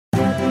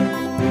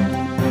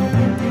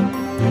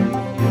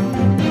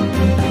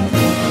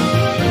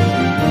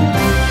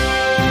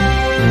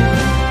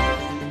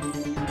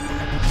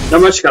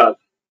Namaskar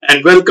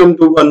and welcome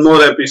to one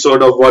more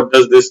episode of What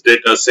Does This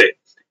Data Say?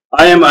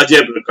 I am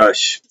Ajay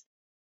Prakash.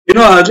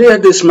 Earlier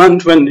this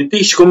month when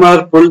Nitish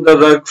Kumar pulled the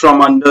rug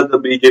from under the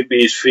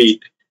BJP's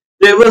feet,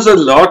 there was a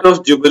lot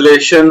of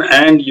jubilation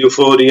and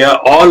euphoria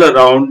all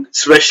around,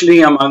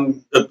 especially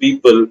among the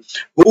people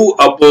who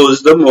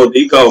oppose the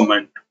Modi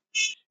government.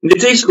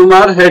 Nitish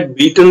Kumar had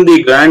beaten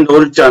the grand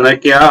old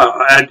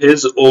Chanakya at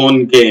his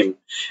own game,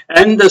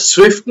 and the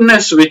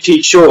swiftness which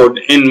he showed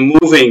in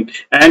moving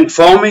and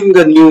forming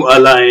the new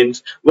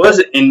alliance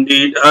was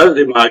indeed a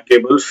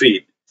remarkable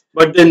feat.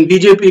 But then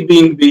BJP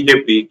being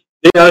BJP,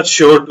 they are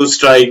sure to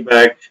strike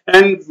back,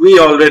 and we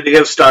already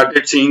have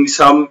started seeing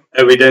some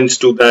evidence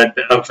to that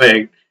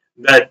effect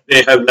that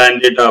they have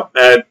landed up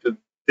at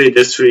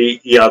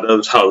Tejasvi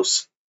Yadav's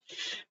house.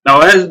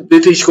 Now, as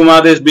Nitish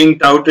Kumar is being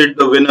touted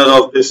the winner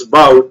of this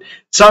bout,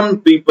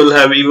 some people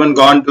have even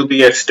gone to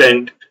the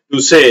extent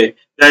to say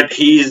that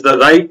he is the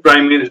right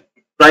prime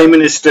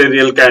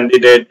ministerial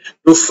candidate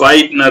to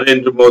fight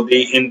Narendra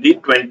Modi in the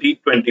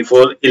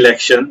 2024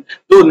 election,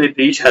 though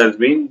Nitish has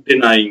been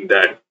denying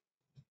that.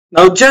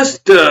 Now,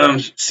 just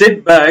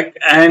sit back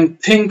and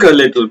think a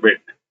little bit.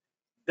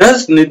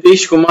 Does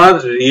Nitish Kumar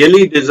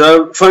really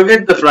deserve,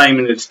 forget the Prime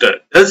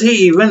Minister, does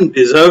he even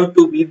deserve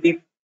to be the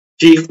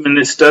Chief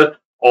Minister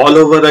all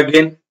over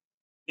again?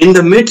 In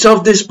the midst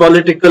of this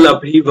political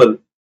upheaval,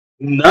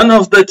 none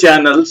of the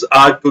channels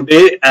are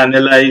today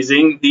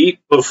analyzing the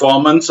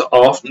performance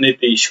of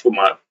Nitish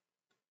Kumar.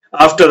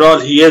 After all,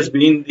 he has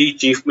been the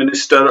Chief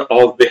Minister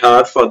of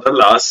Bihar for the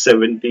last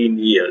 17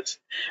 years.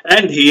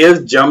 And he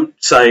has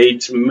jumped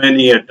sides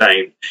many a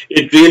time.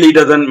 It really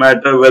doesn't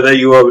matter whether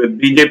you are with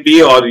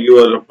BJP or you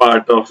are a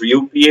part of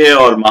UPA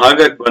or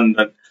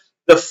Mahagathbandhan.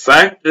 The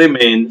fact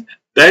remains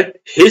that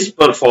his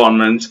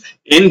performance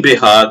in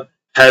Bihar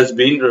has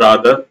been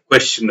rather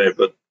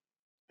questionable.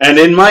 And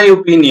in my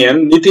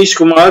opinion, Nitish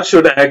Kumar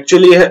should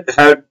actually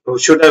have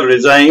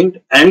resigned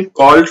and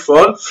called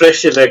for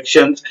fresh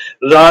elections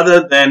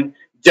rather than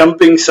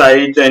jumping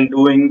sides and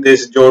doing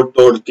this jod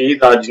tod ki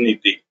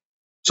rajniti.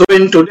 So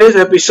in today's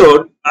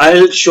episode,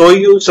 I'll show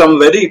you some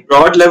very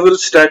broad level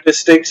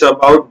statistics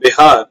about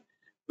Bihar,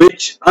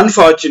 which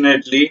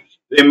unfortunately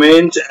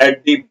remains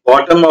at the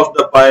bottom of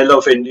the pile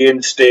of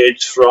Indian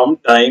states from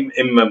time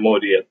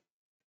immemorial.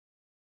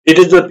 It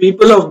is the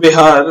people of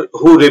Bihar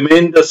who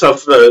remain the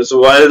sufferers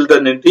while the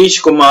Nitish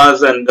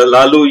Kumars and the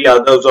Lalu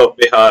Yadavs of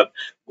Bihar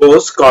go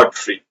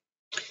scot-free.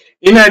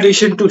 In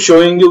addition to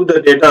showing you the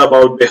data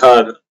about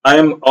Bihar, I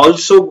am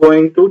also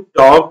going to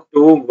talk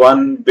to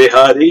one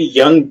Bihari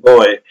young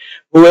boy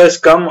who has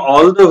come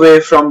all the way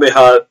from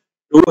Bihar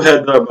to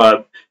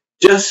Hyderabad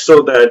just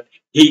so that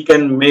he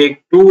can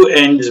make two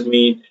ends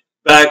meet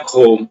back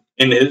home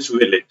in his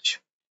village.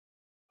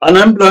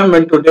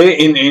 Unemployment today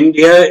in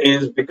India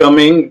is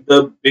becoming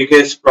the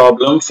biggest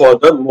problem for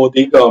the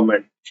Modi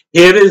government.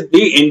 Here is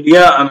the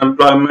India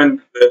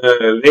unemployment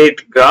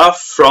rate graph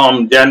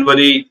from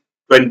January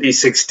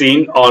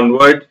 2016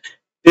 onward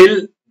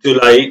till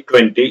July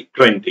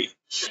 2020.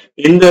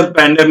 In the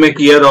pandemic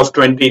year of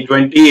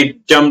 2020,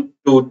 it jumped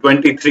to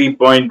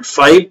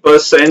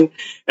 23.5%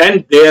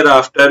 and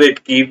thereafter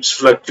it keeps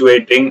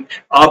fluctuating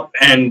up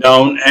and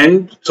down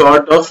and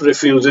sort of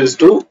refuses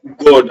to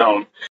go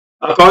down.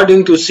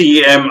 According to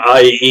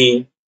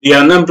CMIE, the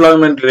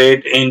unemployment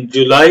rate in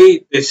July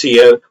this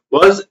year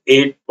was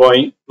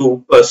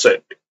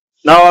 8.2%.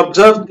 Now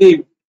observe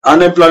the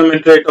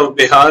unemployment rate of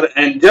Bihar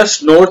and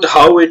just note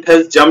how it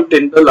has jumped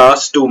in the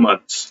last 2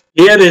 months.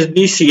 Here is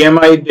the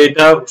CMI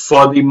data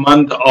for the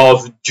month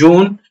of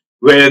June,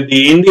 where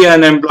the India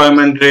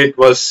unemployment rate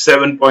was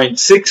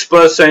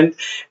 7.6%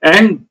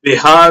 and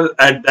Bihar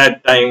at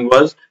that time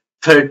was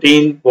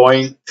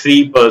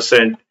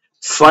 13.3%,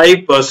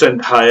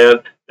 5%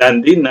 higher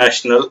than the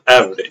national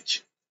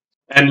average.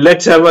 And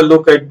let's have a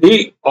look at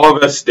the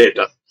August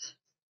data.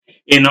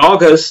 In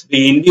August,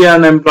 the India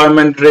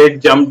unemployment rate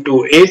jumped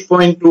to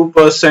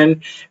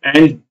 8.2%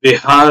 and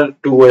Bihar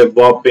to a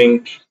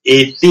whopping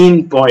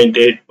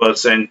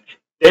 18.8%,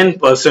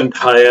 10%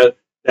 higher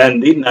than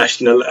the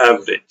national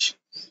average.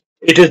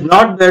 It is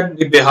not that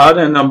the Bihar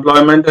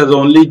unemployment has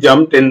only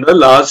jumped in the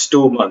last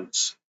 2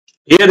 months.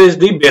 Here is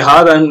the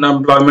Bihar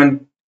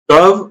unemployment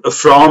curve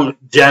from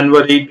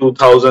January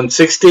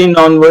 2016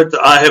 onwards.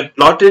 I have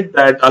plotted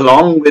that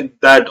along with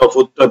that of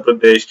Uttar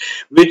Pradesh,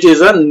 which is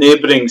a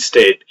neighboring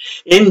state.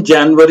 In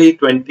January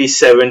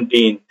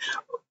 2017,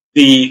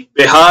 the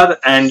Bihar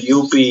and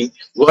UP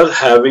were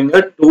having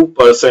a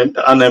 2%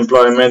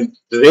 unemployment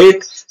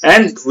rate,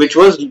 and which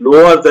was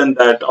lower than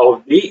that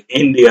of the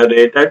India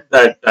rate at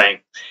that time.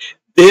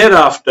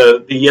 Thereafter,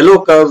 the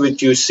yellow curve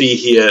which you see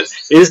here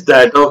is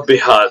that of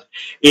Bihar.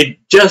 It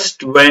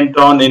just went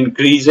on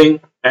increasing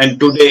and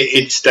today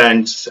it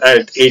stands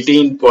at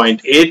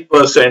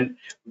 18.8%,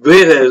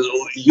 whereas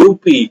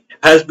UP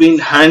has been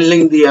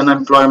handling the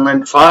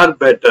unemployment far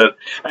better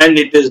and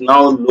it is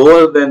now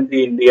lower than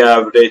the India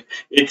average.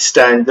 It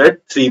stands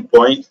at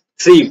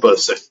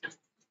 3.3%.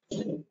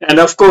 And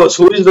of course,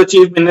 who is the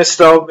Chief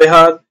Minister of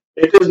Bihar?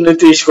 It is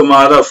Nitish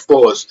Kumar, of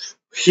course,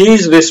 he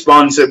is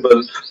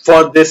responsible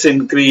for this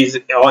increase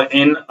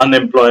in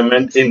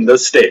unemployment in the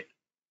state.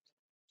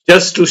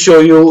 Just to show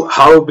you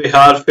how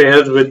Bihar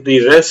fares with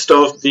the rest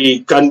of the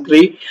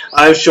country,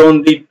 I've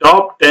shown the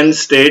top 10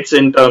 states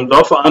in terms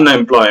of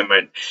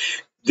unemployment.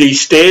 The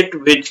state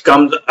which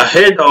comes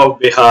ahead of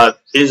Bihar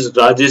is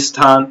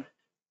Rajasthan.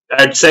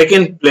 At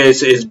second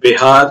place is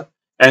Bihar,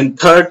 and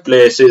third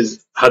place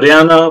is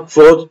Haryana,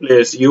 fourth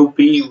place UP,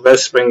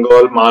 West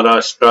Bengal,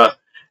 Maharashtra,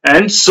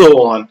 and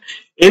so on.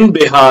 In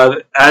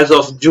Bihar, as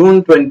of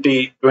June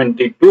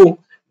 2022,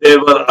 there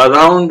were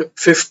around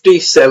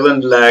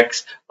 57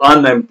 lakhs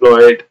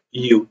unemployed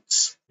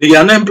youths. The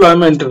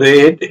unemployment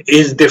rate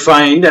is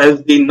defined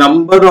as the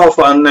number of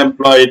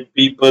unemployed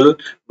people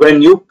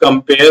when you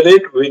compare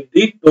it with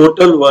the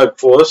total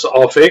workforce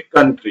of a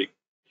country.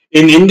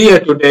 In India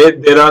today,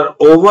 there are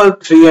over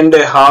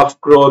 3.5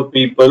 crore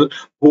people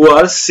who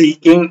are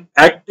seeking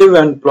active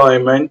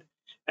employment,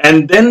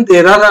 and then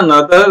there are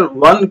another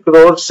 1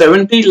 crore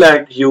 70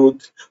 lakh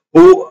youth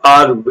who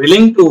are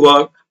willing to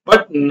work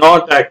but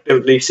not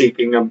actively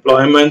seeking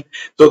employment.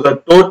 So the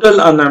total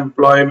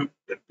unemployed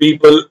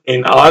people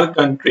in our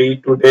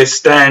country today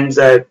stands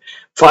at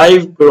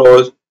 5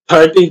 crores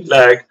 30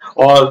 lakh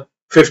or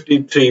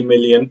 53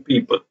 million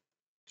people.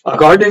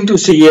 According to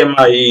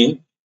CMIE,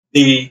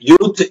 the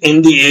youth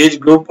in the age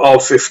group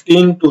of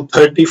 15 to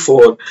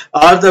 34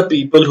 are the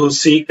people who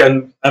seek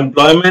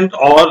employment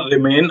or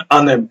remain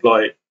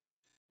unemployed.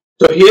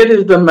 So here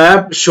is the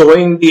map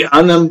showing the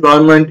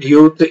unemployment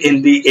youth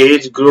in the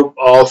age group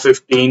of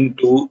 15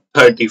 to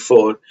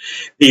 34.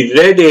 The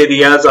red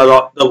areas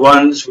are the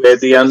ones where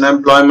the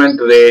unemployment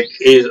rate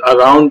is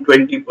around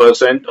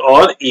 20%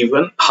 or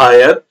even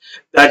higher.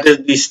 That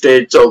is the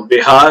states of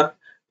Bihar,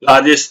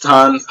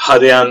 Rajasthan,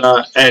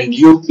 Haryana, and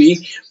UP,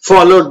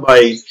 followed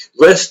by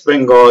West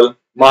Bengal,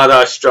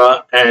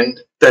 Maharashtra,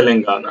 and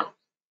Telangana.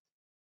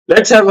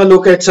 Let's have a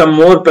look at some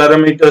more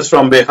parameters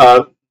from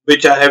Bihar,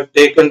 which I have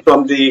taken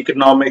from the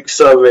economic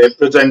survey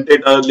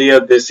presented earlier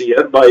this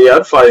year by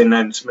our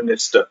finance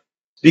minister.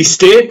 The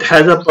state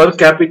has a per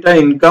capita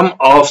income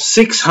of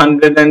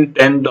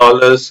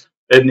 $610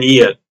 a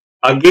year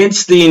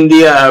against the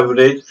India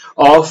average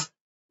of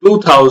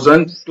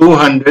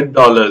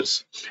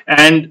 $2,200,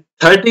 and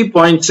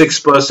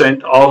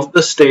 30.6% of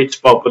the state's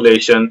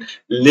population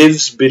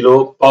lives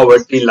below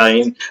poverty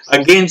line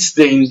against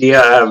the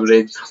India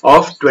average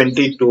of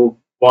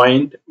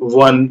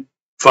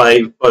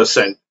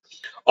 22.15%.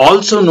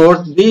 Also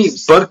note the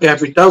per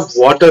capita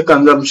water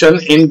consumption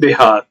in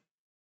Bihar.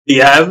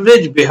 The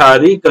average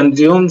Bihari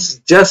consumes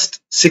just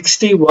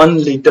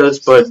 61 liters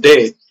per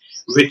day,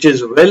 which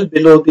is well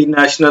below the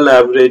national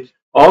average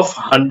of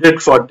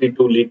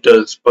 142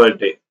 liters per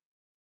day.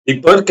 The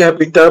per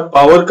capita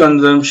power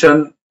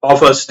consumption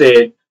of a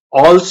state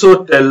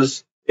also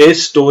tells a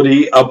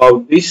story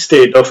about the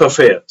state of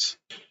affairs.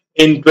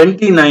 In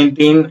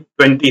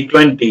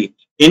 2019-2020,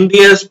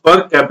 India's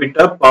per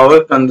capita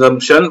power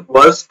consumption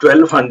was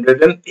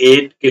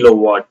 1208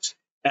 kilowatts,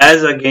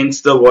 as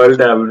against the world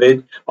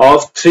average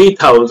of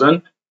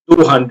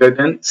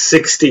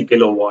 3260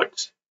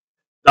 kilowatts.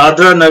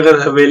 Dadra Nagar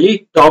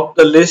Haveli topped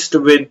the list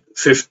with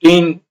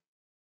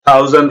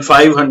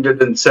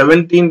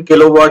 15,517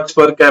 kilowatts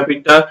per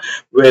capita,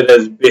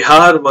 whereas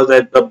Bihar was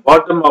at the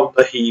bottom of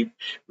the heap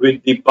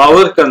with the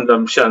power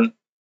consumption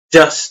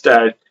just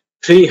at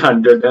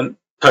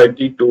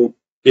 332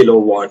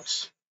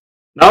 kilowatts.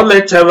 Now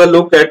let's have a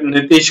look at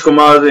Nitish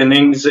Kumar's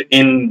innings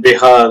in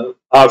Bihar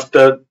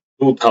after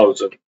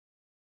 2000.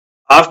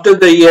 After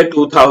the year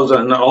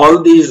 2000,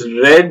 all these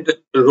red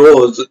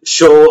rows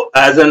show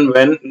as and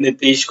when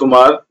Nitish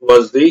Kumar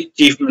was the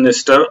Chief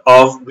Minister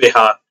of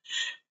Bihar.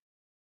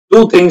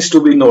 Two things to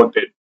be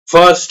noted.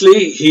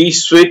 Firstly, he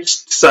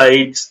switched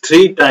sides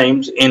 3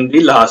 times in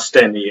the last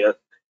 10 years.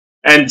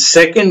 And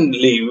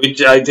secondly,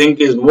 which I think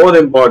is more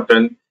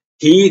important,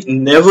 he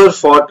never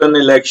fought an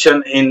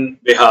election in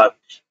Bihar.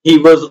 He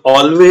was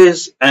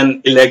always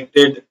an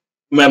elected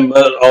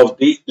member of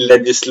the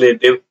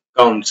Legislative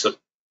Council.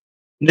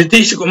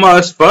 Nitish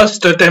Kumar's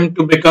first attempt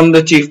to become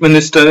the Chief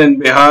Minister in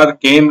Bihar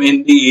came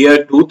in the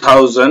year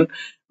 2000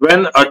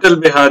 when Atal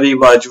Bihari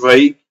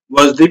Vajpayee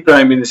was the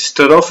Prime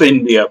Minister of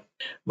India.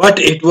 But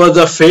it was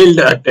a failed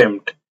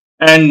attempt,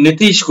 and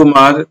Nitish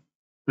Kumar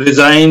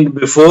resigned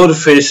before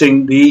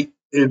facing the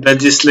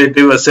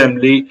Legislative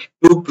Assembly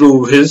to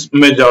prove his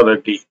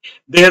majority.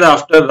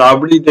 Thereafter,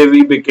 Rabdi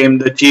Devi became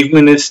the Chief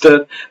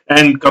Minister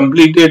and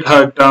completed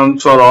her term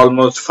for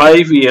almost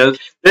 5 years.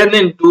 Then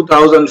in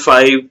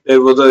 2005,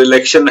 there was an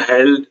election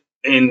held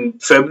in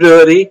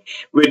February,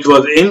 which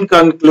was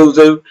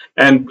inconclusive,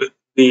 and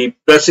the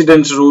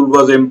president's rule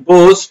was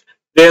imposed.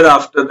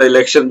 Thereafter, the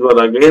elections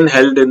were again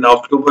held in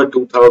October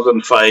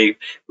 2005,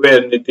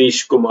 where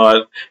Nitish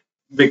Kumar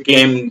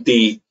became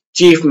the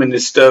Chief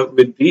Minister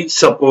with the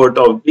support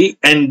of the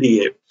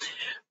NDA.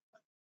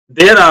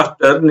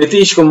 Thereafter,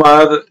 Nitish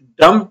Kumar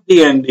dumped the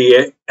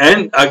NDA,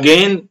 and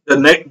again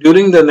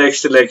during the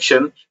next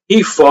election,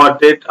 he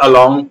fought it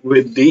along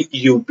with the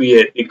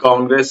UPA, the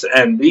Congress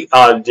and the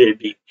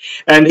RJD,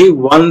 and he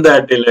won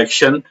that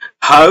election.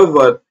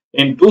 However,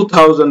 in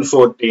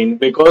 2014,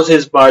 because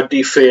his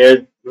party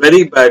fared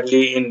very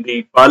badly in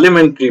the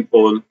parliamentary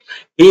poll,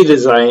 he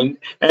resigned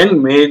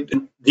and made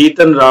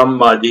Jiten Ram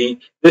Manjhi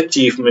the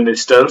chief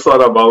minister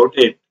for about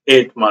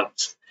eight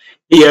months.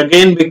 He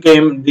again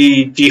became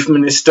the chief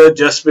minister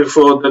just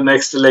before the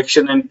next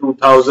election in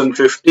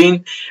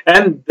 2015,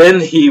 and then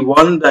he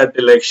won that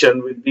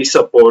election with the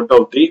support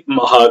of the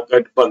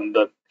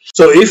Mahagathbandhan.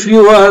 So, if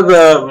you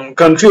are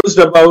confused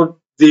about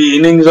the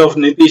innings of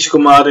Nitish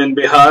Kumar in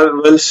Bihar,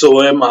 well,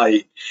 so am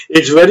I.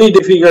 It's very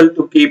difficult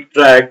to keep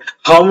track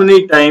how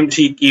many times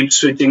he keeps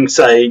switching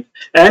sides,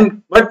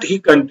 but he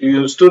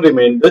continues to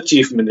remain the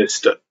chief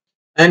minister.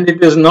 And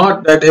it is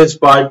not that his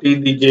party,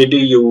 the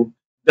JDU,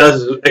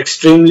 does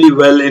extremely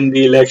well in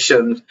the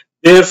elections,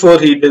 therefore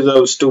he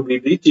deserves to be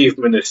the chief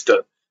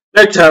minister.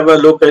 Let's have a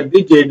look at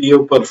the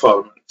JDU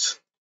performance.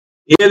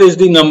 Here is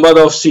the number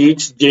of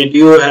seats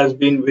JDU has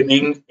been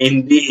winning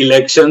in the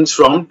elections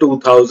from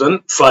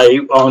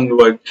 2005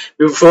 onward.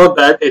 Before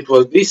that, it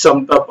was the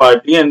Samta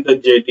Party and the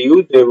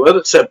JDU, they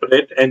were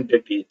separate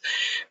entities.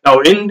 Now,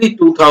 in the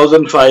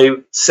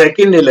 2005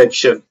 second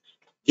election,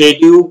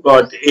 JDU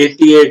got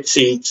 88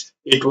 seats.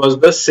 It was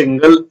the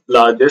single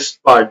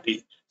largest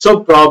party.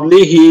 So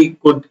probably he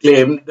could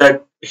claim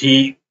that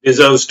he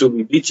deserves to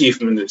be the chief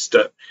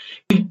minister.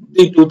 In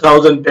the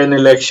 2010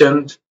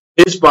 elections,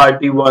 his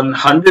party won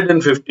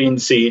 115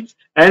 seats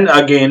and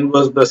again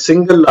was the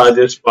single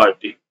largest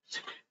party.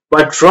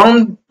 But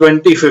from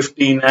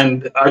 2015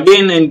 and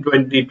again in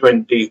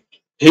 2020,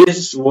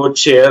 his vote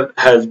share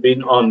has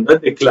been on the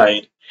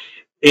decline.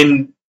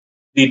 In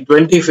the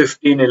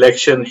 2015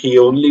 election, he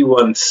only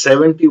won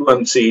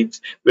 71 seats,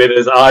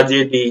 whereas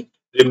RJD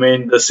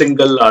remained the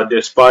single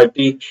largest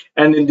party.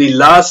 And in the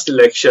last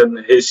election,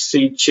 his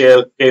seat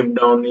share came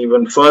down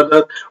even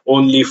further,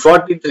 only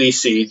 43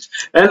 seats.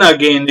 And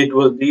again, it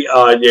was the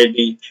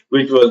RJD,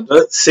 which was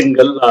the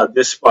single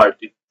largest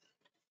party.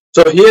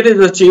 So here is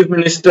a chief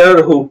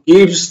minister who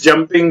keeps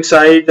jumping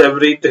sides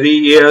every 3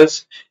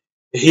 years.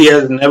 He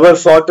has never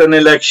fought an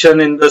election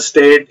in the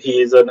state.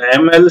 He is an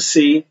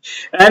MLC,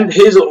 and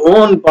his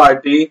own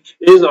party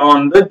is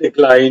on the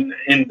decline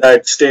in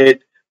that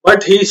state,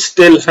 but he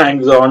still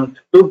hangs on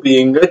to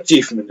being a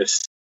chief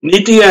minister.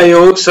 NITI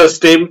Aayog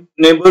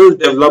Sustainable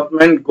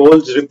Development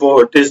Goals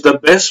report is the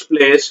best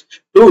place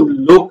to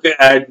look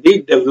at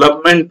the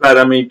development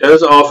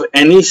parameters of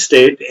any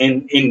state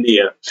in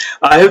India.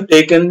 I have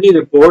taken the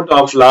report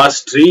of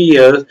last 3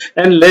 years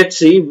and let's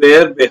see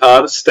where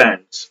Bihar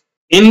stands.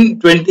 In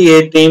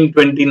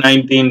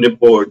 2018-2019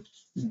 report,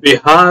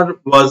 Bihar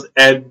was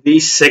at the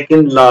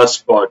second last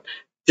spot,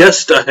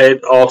 just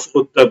ahead of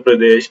Uttar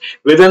Pradesh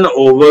with an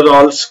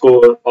overall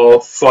score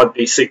of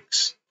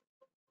 46.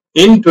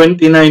 In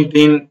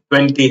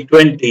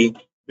 2019-2020,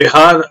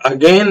 Bihar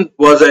again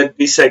was at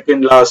the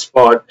second last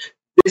spot.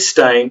 This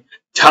time,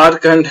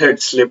 Jharkhand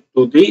had slipped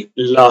to the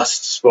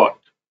last spot.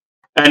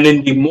 And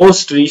in the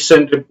most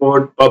recent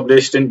report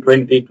published in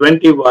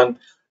 2021,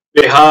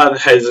 Bihar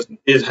has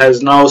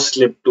now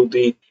slipped to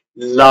the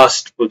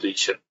last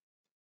position.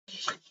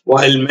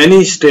 While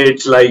many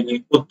states like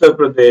Uttar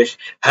Pradesh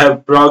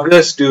have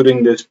progressed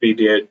during this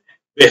period,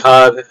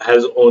 Bihar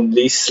has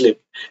only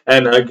slipped.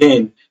 And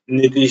again,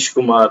 Nitish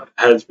Kumar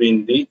has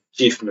been the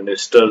chief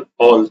minister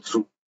all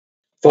through.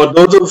 For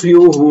those of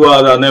you who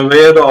are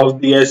unaware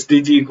of the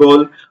SDG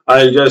goal,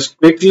 I'll just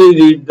quickly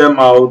read them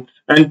out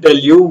and tell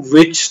you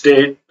which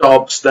state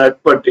tops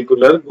that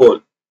particular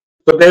goal.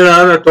 So there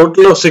are a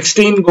total of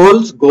 16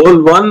 goals.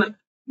 Goal 1,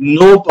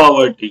 no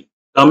poverty,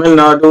 Tamil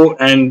Nadu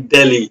and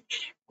Delhi.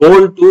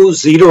 Goal 2,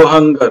 zero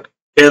hunger,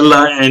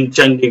 Kerala and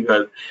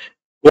Chandigarh.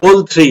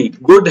 Goal 3,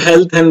 good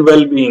health and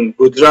well-being,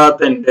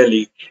 Gujarat and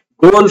Delhi.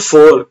 Goal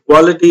 4,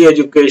 quality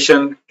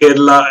education,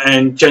 Kerala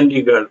and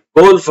Chandigarh.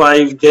 Goal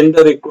 5,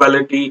 gender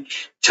equality,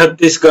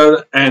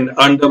 Chhattisgarh and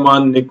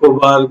Andaman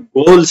Nicobar.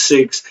 Goal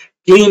 6,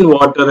 clean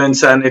water and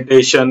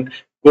sanitation,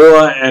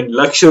 Goa and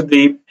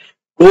Lakshadweep.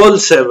 Goal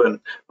 7,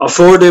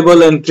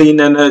 affordable and clean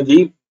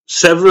energy.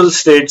 Several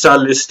states are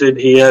listed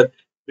here.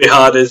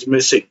 Bihar is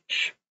missing.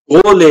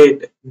 Goal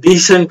 8,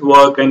 decent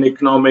work and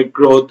economic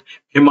growth,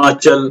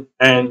 Himachal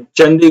and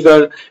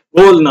Chandigarh.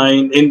 Goal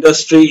 9,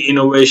 industry,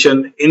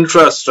 innovation,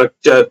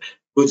 infrastructure,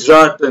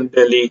 Gujarat and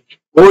Delhi.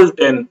 Goal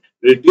 10,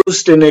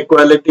 reduced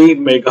inequality,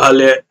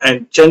 Meghalaya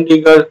and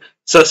Chandigarh.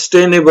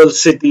 Sustainable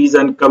cities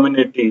and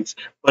communities,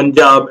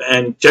 Punjab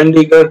and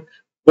Chandigarh.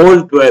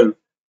 Goal 12,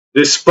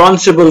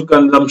 responsible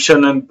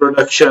consumption and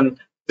production,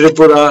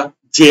 Tripura,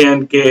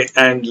 J&K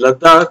and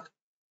Ladakh.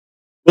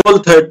 Goal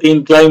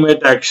 13,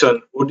 climate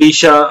action,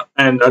 Odisha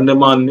and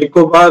Andaman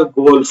Nicobar.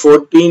 Goal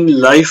 14,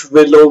 life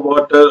below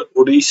water,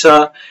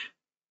 Odisha.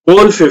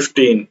 Goal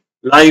 15,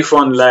 life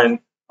on land,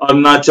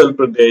 Arunachal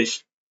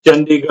Pradesh,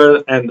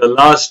 Chandigarh. And the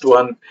last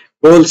one,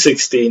 Goal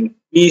 16,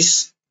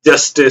 peace,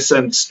 justice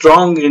and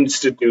strong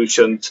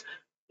institutions,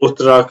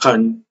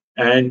 Uttarakhand,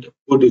 and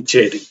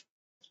Puducherry.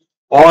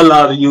 All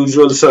our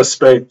usual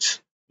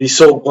suspects, the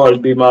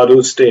so-called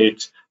Bimaru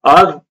states,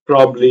 are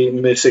probably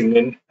missing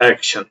in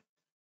action.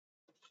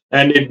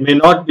 And it may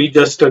not be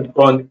just a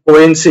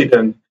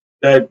coincidence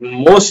that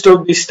most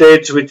of the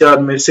states which are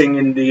missing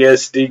in the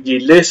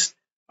SDG list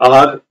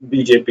are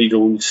BJP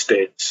ruled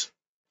states.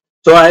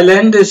 So I'll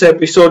end this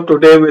episode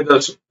today with a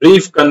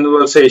brief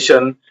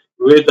conversation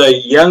with a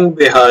young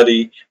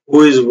Bihari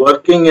who is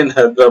working in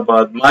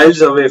Hyderabad,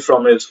 miles away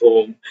from his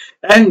home,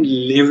 and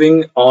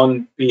living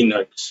on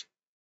peanuts.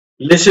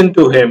 Listen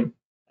to him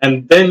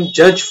and then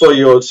judge for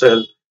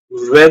yourself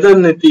whether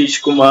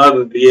Nitish Kumar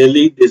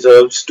really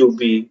deserves to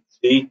be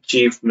the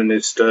Chief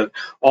Minister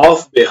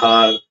of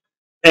Bihar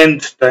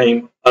nth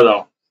time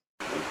around.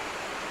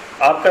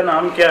 आपका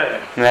नाम क्या है?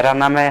 मेरा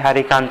नाम है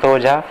हरिकांत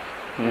ओझा,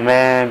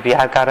 मैं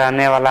बिहार का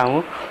रहने वाला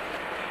हूँ।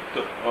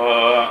 तो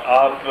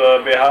आप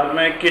बिहार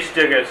में किस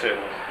जगह से हो?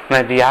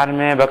 मैं बिहार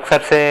में बक्सर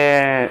से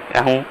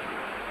हूँ।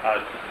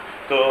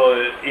 तो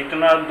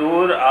इतना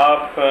दूर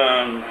आप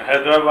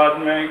हैदराबाद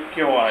में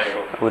क्यों आए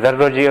हो? उधर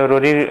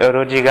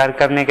रोजगार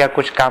करने का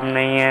कुछ काम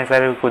नहीं है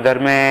सर। उधर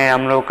में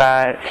हम लोग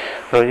का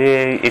रोजी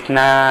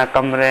इतना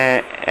कम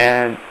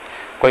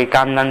कोई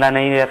काम धंधा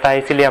नहीं रहता है,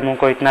 इसलिए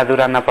हमको इतना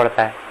दूर आना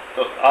पड़ता है।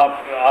 तो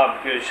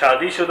आप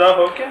शादीशुदा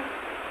हो क्या?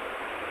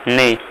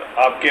 नहीं।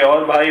 आपके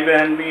और भाई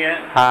बहन भी हैं?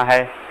 हाँ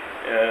है।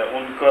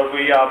 उनका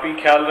भी आप ही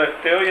ख्याल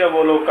रखते हो या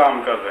वो लोग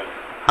काम कर रहे हैं?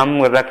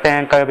 हम रखते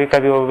हैं, कभी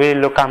कभी वो भी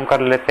लोग काम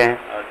कर लेते हैं।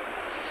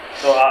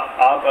 तो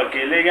आप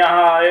अकेले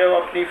यहाँ आए हो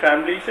अपनी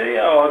फैमिली से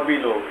या और भी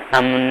लोग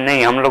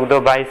हैं? हम लोग 2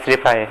 भाई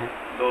सिर्फ आए हैं।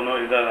 दोनों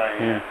इधर आए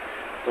हैं।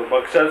 तो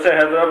बक्सर से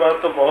हैदराबाद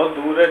तो बहुत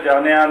दूर है,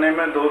 जाने आने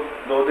में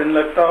दो दिन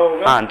लगता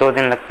होगा? हाँ, 2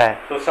 दिन लगता है।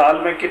 तो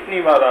साल में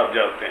कितनी बार आप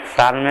जाते हैं?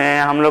 साल में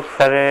हम लोग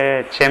सर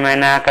 6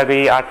 महीना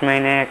कभी 8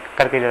 महीने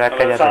करके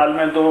जाते हैं। साल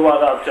में 2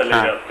 बार आप चले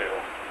जाते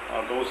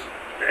हो।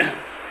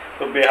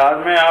 तो बिहार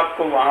में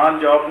आपको वहाँ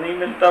जॉब नहीं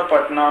मिलता,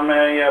 पटना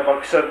में या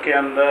बक्सर के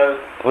अंदर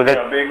उधर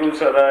या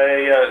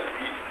बेगूसराय या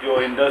जो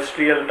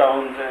इंडस्ट्रियल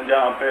टाउन हैं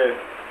जहाँ पे?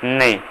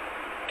 नहीं।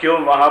 क्यों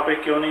वहाँ पे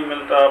क्यों नहीं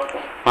मिलता आपको?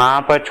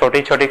 वहाँ पर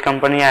छोटी छोटी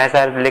कंपनियाँ है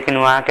सर, लेकिन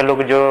वहाँ के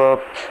लोग जो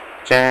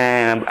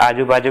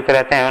आजू बाजू के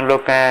रहते हैं उन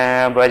लोग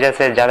के वजह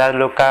से ज़्यादा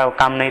लोग का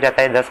काम नहीं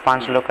रहता है।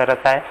 10-5 लोग का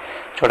रहता है।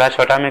 छोटा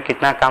छोटा में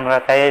कितना काम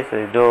रहता है,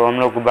 जो हम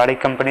लोग बड़ी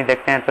कंपनी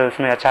देखते हैं तो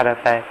उसमें अच्छा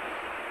रहता है।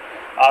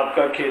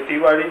 आपका खेती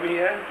बाड़ी भी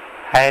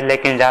है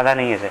लेकिन ज़्यादा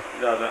नहीं है सर।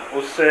 ज़्यादा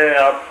उससे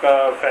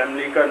आपका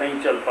फैमिली का नहीं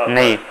चल पाता?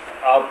 नहीं।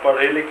 आप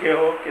पढ़े लिखे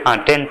हो? हाँ,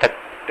 10 तक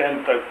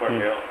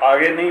पढ़े हो।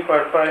 आगे नहीं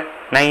पढ़ पाए?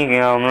 नहीं,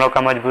 हम लोग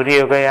का मजबूरी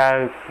हो गया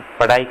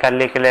पढ़ाई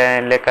करने के लिए,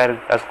 लेकर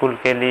स्कूल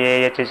के लिए,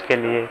 ये चीज़ के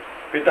लिए।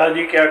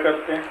 पिताजी क्या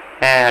करते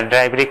हैं?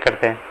 ड्राइवरी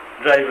करते हैं।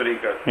 ड्राइवरी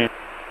करते हैं।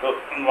 तो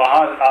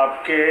वहाँ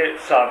आपके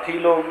साथी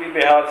लोग भी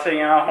बिहार से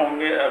यहाँ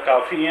होंगे,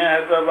 काफ़ी हैं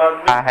हैदराबाद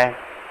में? हाँ है।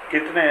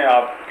 कितने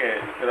आपके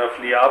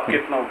रफली, आप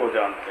कितनों को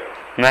जानते हो?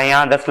 मैं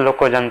यहाँ 10 लोग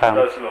को जानता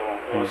हूँ। 10 लोगों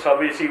को। सब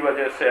इसी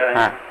वजह से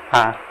आए?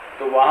 हाँ।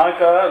 तो वहाँ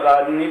का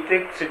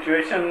राजनीतिक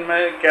सिचुएशन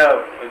में क्या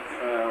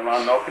वहाँ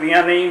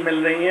नौकरियाँ नहीं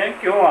मिल रही हैं?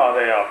 क्यों आ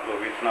रहे हैं आप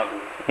लोग इतना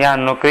दूर? यहाँ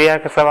नौकरियाँ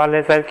का सवाल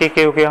है सर,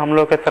 क्योंकि हम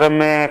लोग के तरफ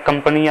में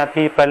कंपनियाँ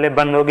थी, पहले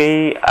बंद हो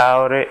गई,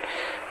 और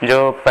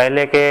जो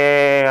पहले के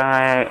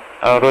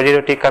रोजी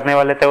रोटी करने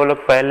वाले थे वो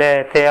लोग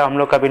पहले थे। हम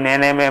लोग कभी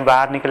नए में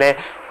बाहर निकले,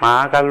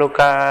 वहाँ का लोग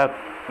का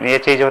ये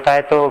चीज़ होता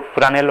है तो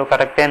पुराने लोग का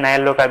रखते हैं, नए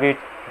लोग का भी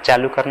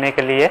चालू करने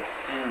के लिए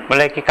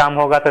बोले कि काम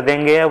होगा तो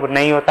देंगे, अब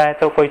नहीं होता है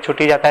तो कोई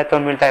छुट्टी जाता है तो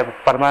मिलता है,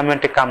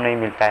 परमानेंट काम नहीं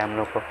मिलता है हम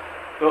लोग को।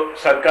 तो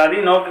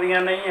सरकारी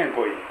नौकरियां नहीं है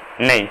कोई?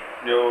 नहीं।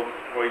 जो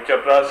कोई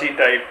चपरासी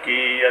टाइप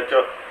की या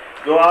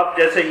जो आप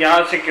जैसे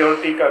यहाँ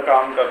सिक्योरिटी का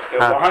काम करते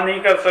हो, वहाँ नहीं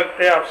कर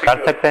सकते आप?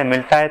 कर सकते हैं,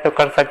 मिलता है तो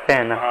कर सकते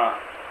हैं ना। हाँ,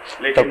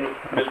 लेकिन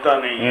तो मिलता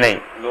नहीं।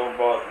 लोग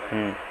बहुत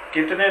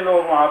कितने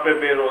लोग वहाँ पे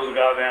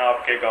बेरोजगार हैं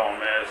आपके गाँव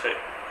में ऐसे?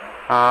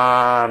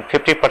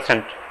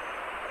 50%।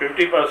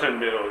 50%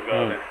 बेरोजगार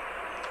हैं।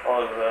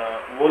 और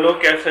वो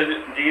लोग कैसे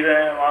जी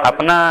रहे हैं वहाँ?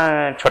 अपना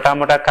छोटा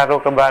मोटा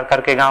कारोबार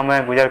करके गांव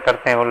में गुजर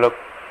करते हैं वो लोग।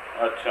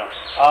 अच्छा,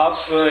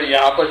 आप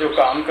यहाँ पर जो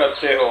काम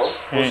करते हो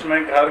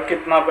उसमें घर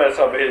कितना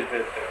पैसा भेज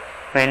देते हो?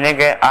 महीने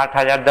के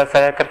 8,000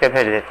 10,000 करके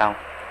भेज देता हूँ।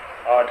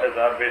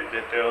 8,000 भेज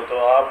देते हो।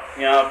 तो आप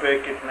यहाँ पे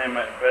कितने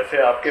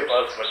पैसे आपके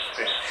पास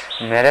बचते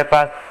हैं? मेरे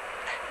पास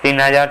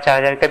 3,000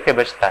 4,000 करके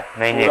बचता है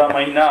महीने का। पूरा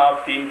महीना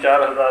आप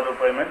 3-4 हजार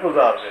रुपए में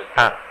गुजार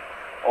देते? हाँ।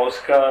 और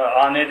उसका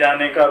आने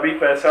जाने का भी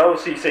पैसा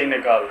उसी से ही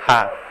निकालते?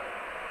 हाँ।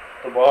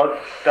 तो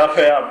बहुत टफ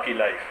है आपकी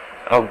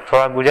लाइफ। और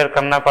थोड़ा गुजर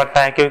करना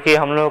पड़ता है, क्योंकि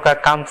हम लोग का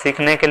काम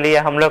सीखने के लिए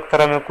हम लोग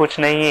तरह में कुछ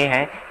नहीं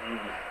है,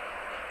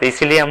 तो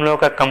इसीलिए हम लोग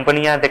का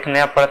कंपनियां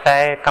देखना पड़ता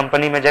है।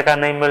 कंपनी में जगह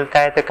नहीं मिलता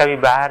है तो कभी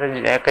बाहर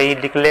कहीं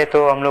निकले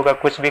तो हम लोग का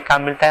कुछ भी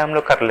काम मिलता है, हम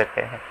लोग कर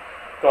लेते हैं।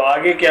 तो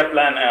आगे क्या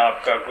प्लान है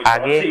आपका? कुछ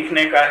आगे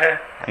सीखने का है?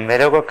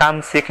 मेरे को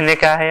काम सीखने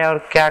का है, और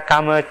क्या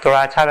काम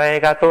थोड़ा अच्छा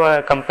रहेगा तो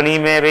कंपनी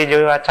में भी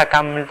जो अच्छा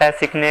काम मिलता है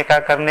सीखने का,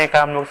 करने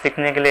का, हम लोग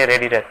सीखने के लिए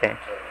रेडी रहते हैं।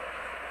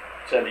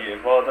 चलिए,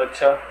 बहुत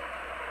अच्छा।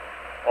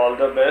 All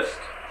the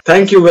best.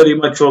 Thank you very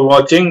much for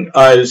watching.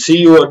 I'll see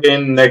you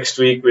again next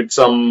week with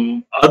some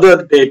other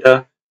data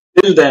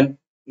Till then,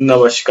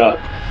 namaskar.